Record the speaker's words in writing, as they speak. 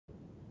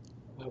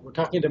We're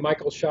talking to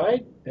Michael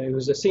Scheid,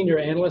 who's a senior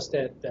analyst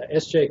at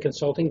SJ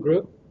Consulting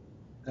Group.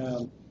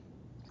 Um,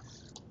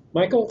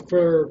 Michael,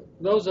 for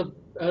those of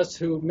us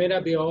who may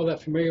not be all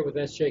that familiar with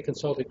SJ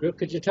Consulting Group,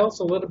 could you tell us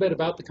a little bit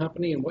about the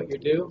company and what you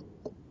do?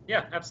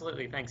 Yeah,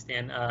 absolutely. Thanks,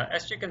 Dan.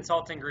 SJ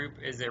Consulting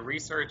Group is a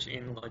research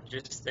in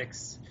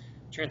logistics,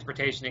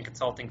 transportation, and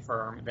consulting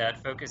firm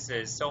that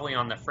focuses solely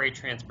on the freight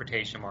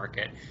transportation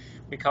market.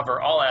 We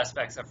cover all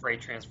aspects of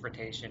freight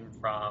transportation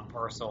from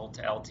parcel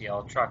to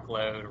LTL,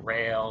 truckload,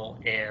 rail,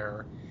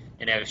 air,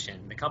 and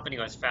ocean. The company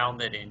was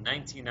founded in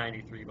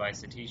 1993 by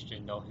Satish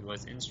Jindal, who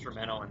was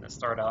instrumental in the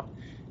startup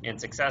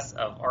and success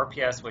of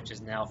RPS, which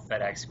is now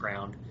FedEx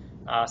Ground.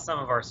 Some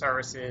of our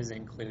services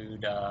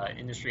include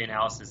industry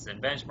analysis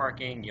and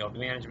benchmarking, yield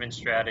management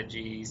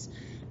strategies,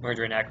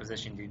 merger and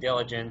acquisition due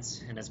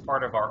diligence, and as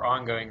part of our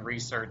ongoing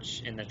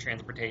research in the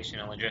transportation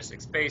and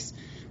logistics space,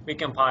 we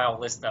compile a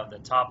list of the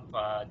top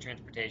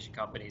transportation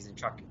companies and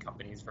trucking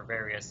companies for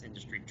various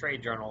industry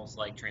trade journals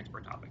like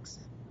Transport Topics.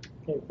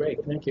 Okay,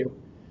 great, thank you.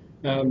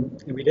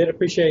 And we did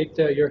appreciate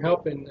your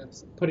help in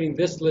putting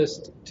this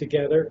list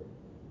together.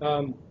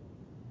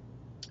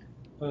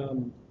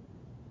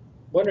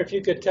 Wonder if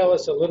you could tell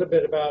us a little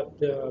bit about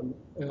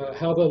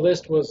how the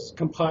list was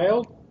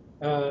compiled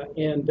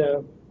and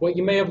what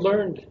you may have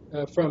learned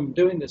from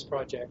doing this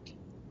project.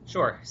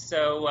 Sure.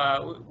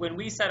 So when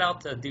we set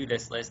out to do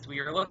this list,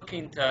 we were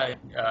looking to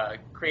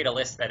create a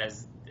list that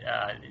has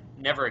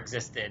never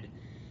existed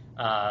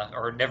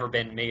or never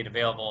been made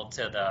available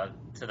to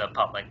the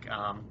public.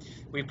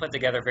 We put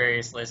together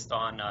various lists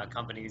on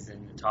companies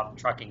in the top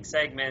trucking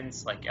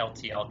segments like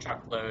LTL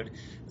truckload,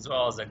 as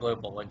well as a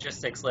global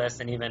logistics list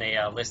and even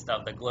a list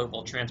of the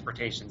global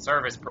transportation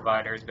service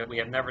providers, but we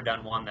have never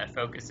done one that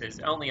focuses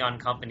only on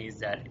companies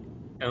that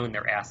own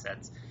their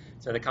assets.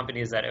 So the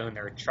companies that own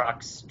their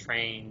trucks,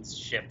 trains,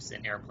 ships,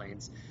 and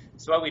airplanes.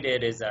 So what we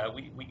did is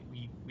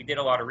we did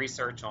a lot of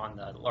research on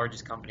the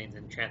largest companies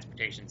in the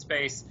transportation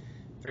space,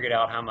 figured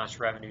out how much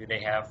revenue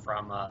they have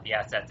from the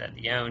assets that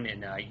they own,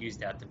 and used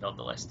that to build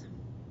the list.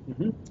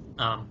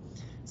 Mm-hmm.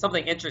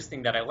 Something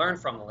interesting that I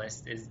learned from the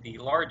list is the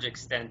large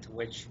extent to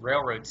which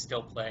railroads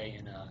still play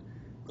in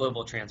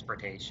global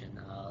transportation.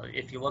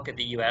 If you look at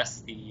the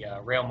U.S., the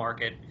rail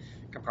market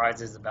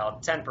comprises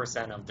about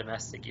 10% of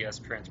domestic U.S.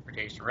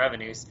 transportation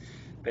revenues,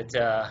 but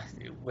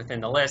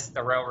within the list,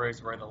 the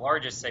railroads were the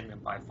largest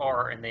segment by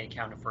far, and they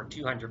accounted for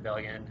 $200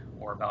 billion,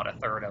 or about a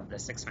third of the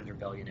 $600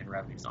 billion in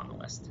revenues on the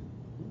list.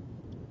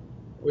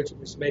 Which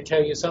may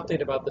tell you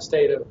something about the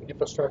state of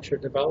infrastructure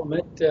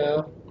development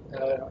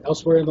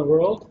elsewhere in the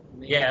world.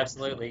 Yeah,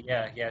 absolutely.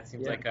 Yeah. It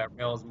seems like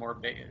rail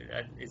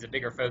is a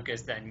bigger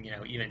focus than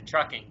even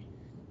trucking,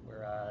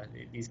 where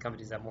these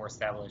companies have more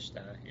established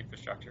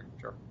infrastructure.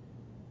 Sure.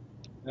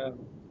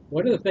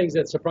 One of the things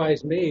that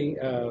surprised me,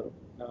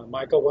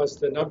 Michael, was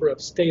the number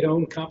of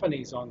state-owned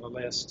companies on the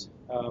list.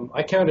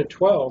 I counted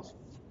 12,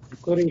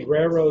 including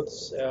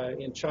railroads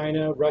in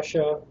China,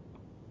 Russia,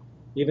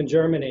 even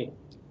Germany.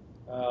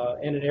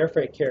 And an air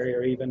freight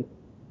carrier even.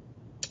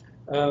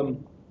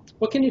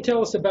 What can you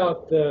tell us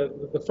about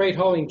the freight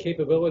hauling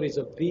capabilities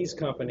of these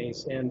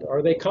companies, and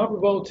are they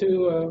comparable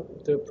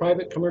to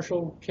private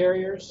commercial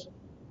carriers?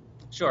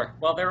 Sure.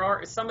 Well, there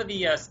are some of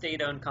the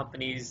state-owned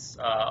companies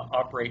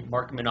operate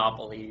market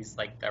monopolies,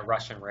 like the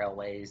Russian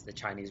railways, the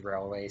Chinese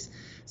railways.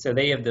 So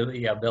they have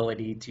the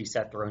ability to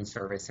set their own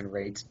service and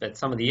rates. But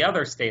some of the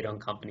other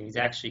state-owned companies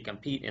actually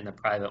compete in the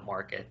private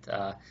market.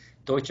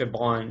 Deutsche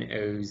Bahn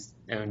owns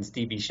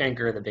DB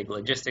Schenker, the big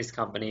logistics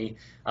company.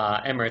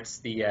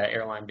 Emirates, the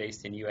airline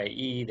based in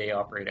UAE, they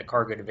operate a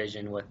cargo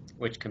division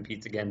which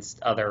competes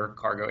against other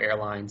cargo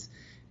airlines.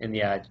 In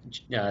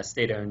the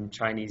state-owned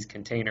Chinese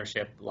container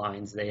ship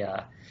lines,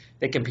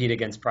 they compete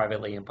against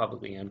privately and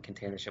publicly owned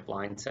container ship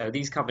lines. So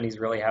these companies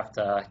really have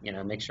to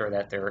make sure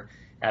that they're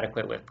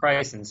adequate with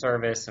price and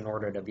service in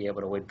order to be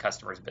able to win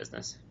customers'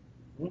 business.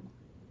 Mm-hmm.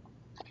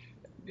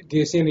 Do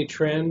you see any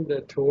trend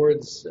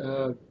towards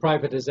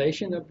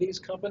privatization of these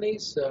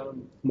companies,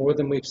 more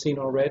than we've seen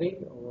already?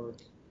 Or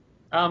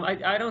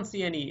I don't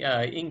see any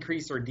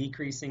increase or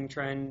decreasing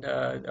trend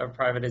of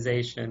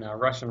privatization.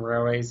 Russian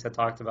railways have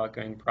talked about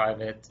going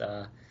private,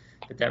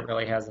 but that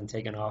really hasn't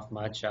taken off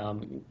much.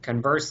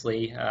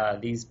 Conversely,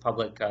 these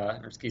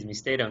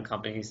state-owned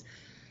companies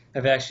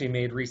have actually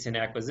made recent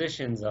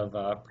acquisitions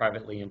of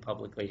privately and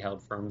publicly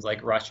held firms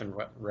like Russian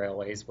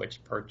Railways,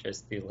 which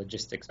purchased the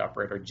logistics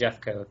operator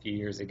Jeffco a few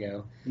years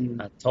ago.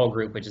 Toll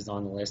Group, which is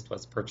on the list,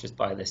 was purchased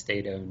by the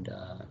state-owned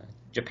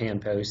Japan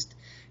Post.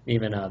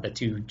 Even the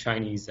two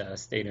Chinese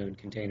state-owned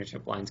container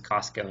ship lines,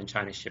 COSCO and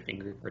China Shipping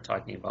Group, are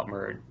talking about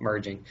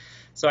merging.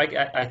 So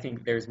I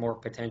think there's more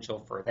potential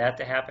for that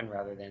to happen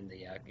rather than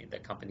the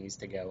companies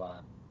to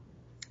go,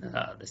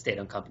 the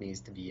state-owned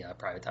companies to be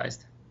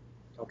privatized.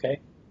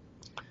 Okay.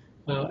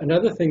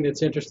 Another thing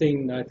that's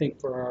interesting, I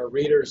think, for our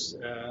readers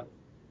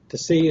to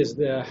see is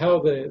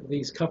how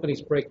these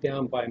companies break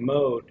down by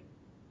mode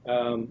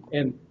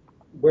and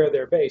where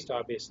they're based,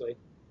 obviously.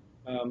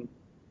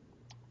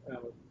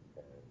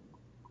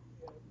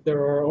 There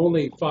are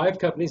only 5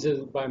 companies,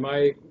 by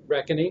my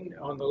reckoning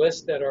on the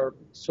list that are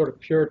sort of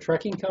pure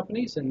trucking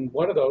companies, and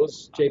one of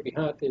those, J.B.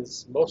 Hunt,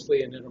 is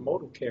mostly an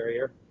intermodal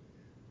carrier,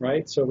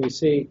 right? So we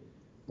see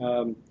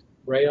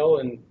rail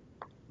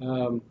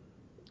and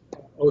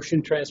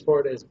ocean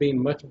transport as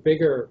being much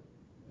bigger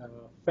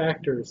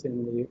factors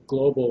in the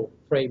global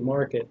freight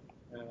market.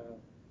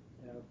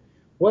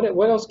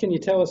 What else can you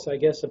tell us, I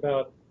guess,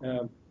 about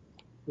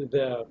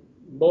the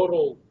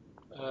modal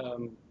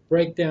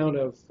breakdown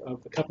of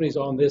the companies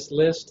on this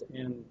list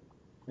and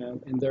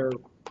their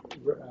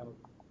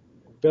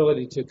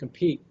ability to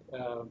compete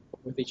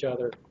with each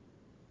other?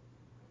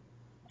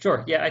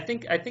 Sure. Yeah, I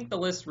think the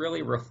list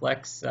really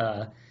reflects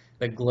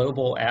the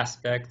global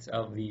aspect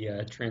of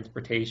the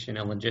transportation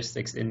and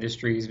logistics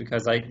industries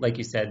because, like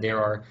you said,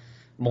 there are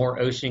more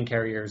ocean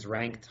carriers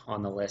ranked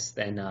on the list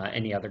than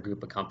any other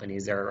group of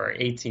companies. There are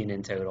 18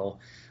 in total.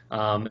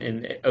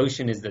 And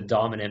ocean is the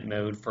dominant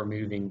mode for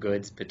moving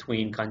goods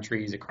between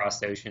countries,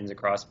 across oceans,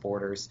 across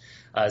borders,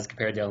 as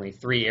compared to only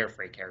 3 air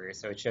freight carriers.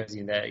 So it shows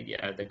you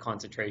that the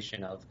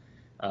concentration of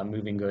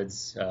moving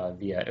goods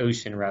via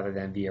ocean rather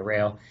than via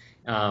rail.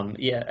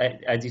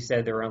 As you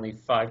said, there are only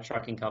 5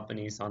 trucking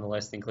companies on the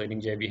list,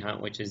 including J.B.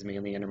 Hunt, which is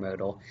mainly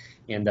intermodal.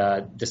 And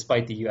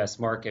despite the U.S.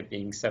 market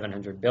being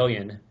 $700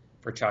 billion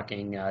for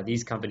trucking,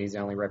 these companies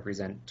only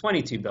represent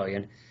 $22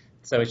 billion.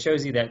 So it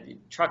shows you that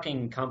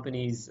trucking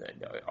companies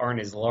aren't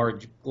as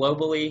large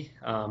globally.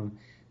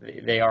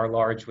 They are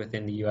large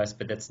within the U.S.,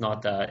 but it's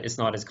not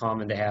as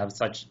common to have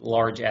such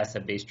large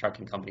asset-based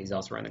trucking companies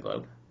elsewhere in the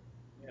globe.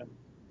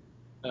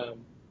 Yeah.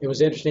 It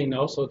was interesting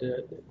also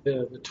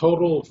the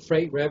total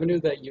freight revenue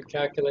that you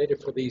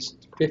calculated for these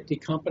 50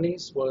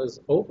 companies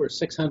was over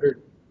 $600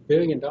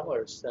 billion,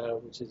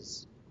 which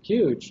is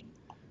huge.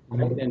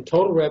 Mm-hmm. And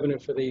total revenue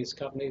for these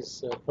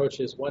companies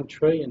approaches $1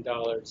 trillion.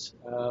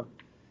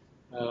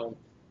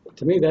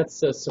 To me,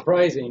 that's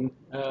surprising.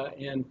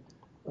 Do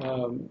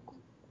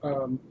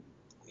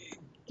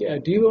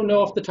you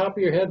know off the top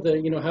of your head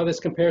how this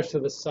compares to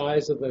the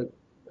size of the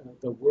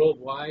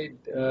worldwide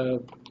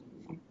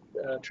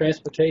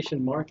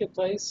transportation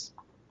marketplace?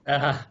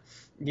 I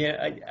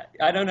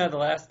don't know the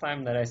last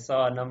time that I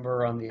saw a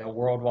number on the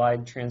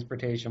worldwide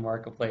transportation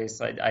marketplace.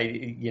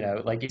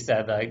 Like you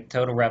said, the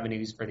total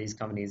revenues for these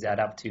companies add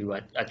up to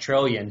a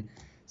trillion.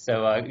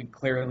 So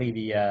clearly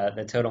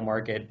the total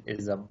market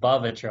is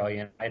above $1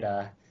 trillion.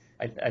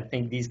 I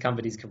think these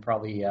companies could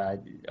probably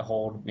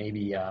hold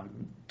maybe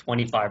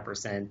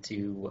 25%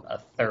 to a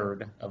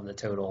third of the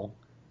total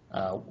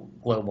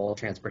global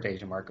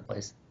transportation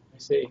marketplace. I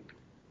see.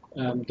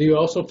 Do you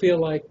also feel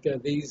like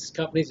these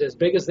companies, as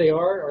big as they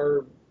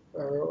are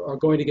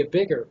going to get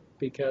bigger?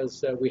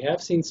 Because we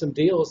have seen some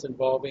deals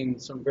involving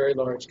some very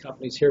large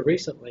companies here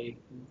recently,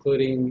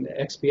 including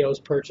XPO's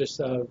purchase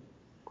of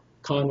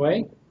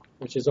Conway,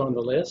 which is on the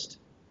list,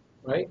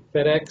 right?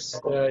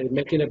 FedEx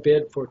making a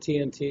bid for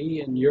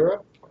TNT in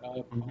Europe.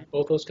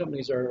 Both those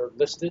companies are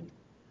listed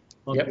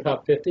on the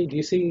top 50. Do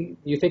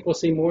you think we'll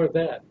see more of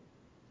that?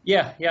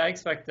 Yeah, I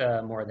expect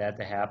more of that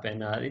to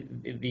happen.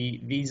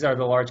 These are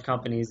the large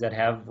companies that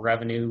have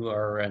revenue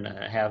and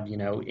have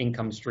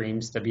income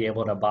streams to be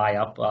able to buy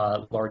up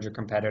larger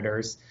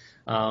competitors.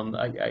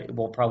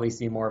 We'll probably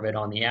see more of it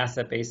on the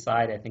asset-based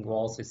side. I think we'll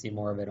also see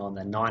more of it on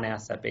the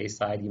non-asset-based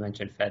side. You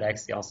mentioned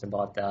FedEx. They also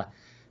bought the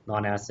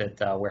non-asset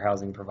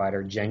warehousing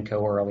provider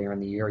Genco earlier in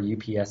the year.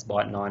 UPS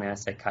bought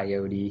non-asset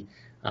Coyote.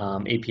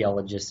 APL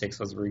Logistics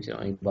was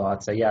recently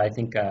bought. So yeah, I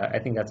think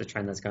that's a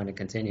trend that's going to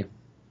continue.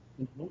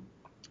 Mm-hmm.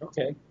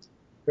 Okay,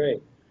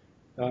 great.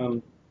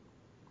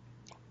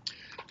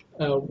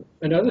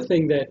 Another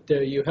thing that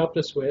you helped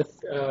us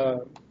with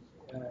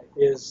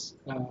is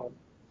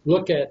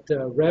look at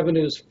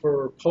revenues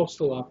for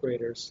postal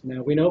operators.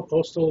 Now, we know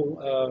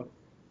postal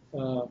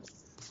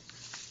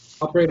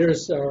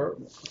operators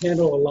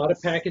handle a lot of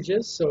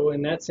packages, so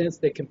in that sense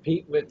they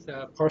compete with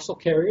parcel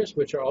carriers,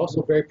 which are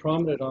also very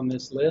prominent on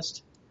this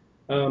list.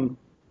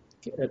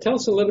 Tell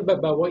us a little bit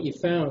about what you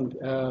found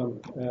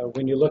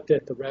when you looked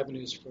at the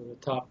revenues for the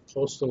top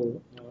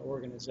postal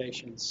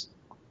organizations.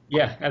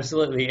 Yeah,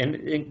 absolutely.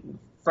 And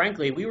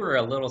frankly, we were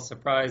a little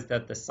surprised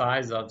at the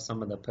size of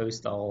some of the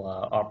postal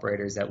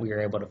operators that we were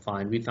able to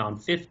find. We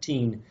found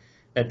 15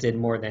 that did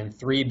more than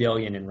 $3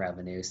 billion in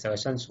revenue. So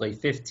essentially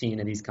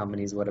 15 of these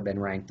companies would have been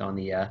ranked on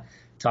the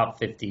top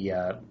 50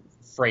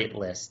 freight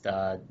list,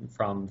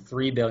 from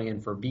 $3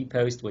 billion for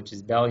bpost, which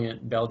is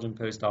Belgian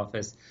Post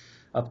Office,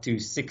 up to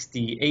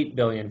 $68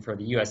 billion for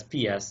the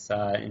USPS.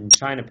 And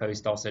China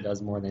Post also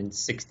does more than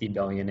 $60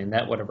 billion, and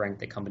that would have ranked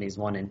the companies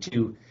 1 and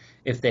 2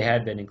 if they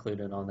had been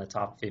included on the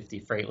top 50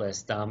 freight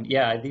list.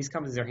 These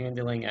companies are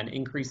handling an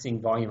increasing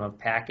volume of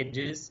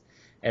packages.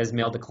 As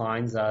mail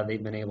declines,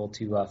 they've been able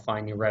to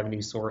find new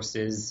revenue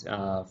sources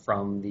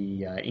from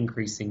the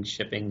increasing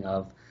shipping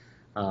of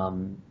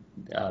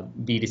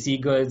B2C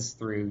goods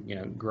through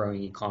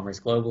growing e-commerce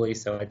globally.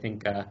 So I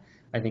think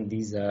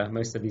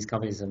most of these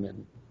companies have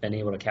been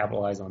able to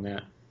capitalize on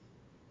that.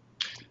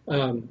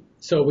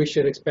 So we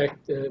should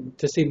expect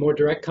to see more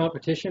direct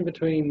competition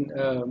between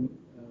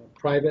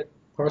private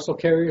parcel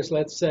carriers,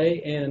 let's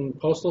say, and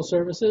postal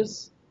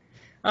services?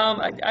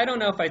 I don't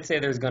know if I'd say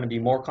there's going to be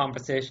more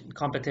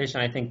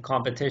competition. I think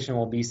competition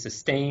will be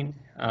sustained.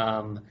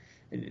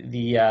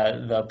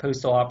 The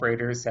postal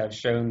operators have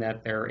shown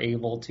that they're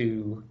able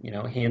to,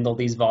 handle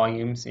these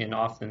volumes, and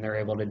often they're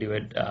able to do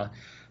it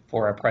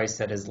for a price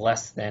that is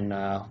less than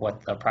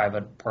what the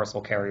private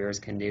parcel carriers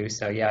can do.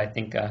 So yeah, I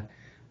think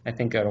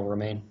it'll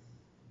remain.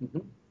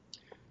 Mhm.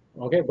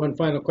 Okay, one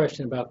final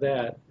question about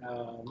that.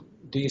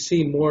 Do you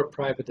see more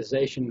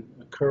privatization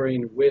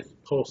occurring with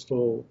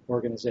postal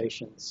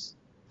organizations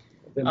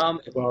than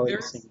we've already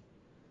There's seen?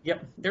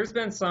 Yep, there's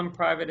been some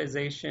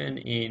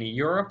privatization in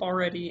Europe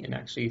already, and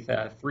actually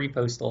the three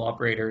postal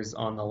operators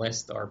on the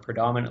list are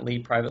predominantly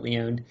privately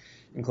owned,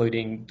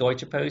 including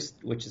Deutsche Post,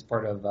 which is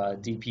part of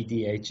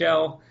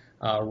DPDHL,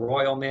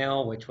 Royal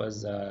Mail, which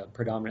was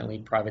predominantly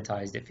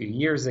privatized a few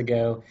years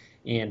ago,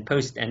 and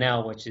Post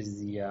NL, which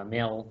is the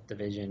mail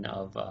division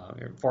of,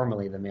 or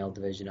formerly the mail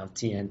division of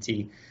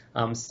TNT.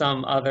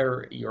 Some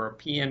other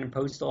European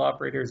postal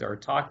operators are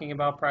talking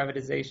about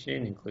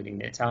privatization, including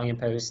the Italian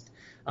Post.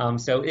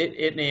 So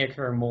it may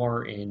occur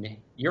more in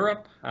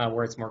Europe,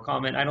 where it's more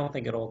common. I don't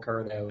think it'll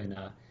occur though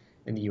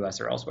in the U.S.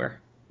 or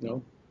elsewhere.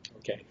 No?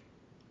 Okay.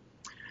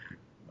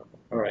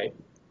 All right.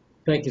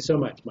 Thank you so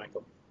much,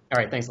 Michael. All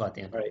right, thanks a lot,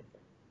 Dan. All right.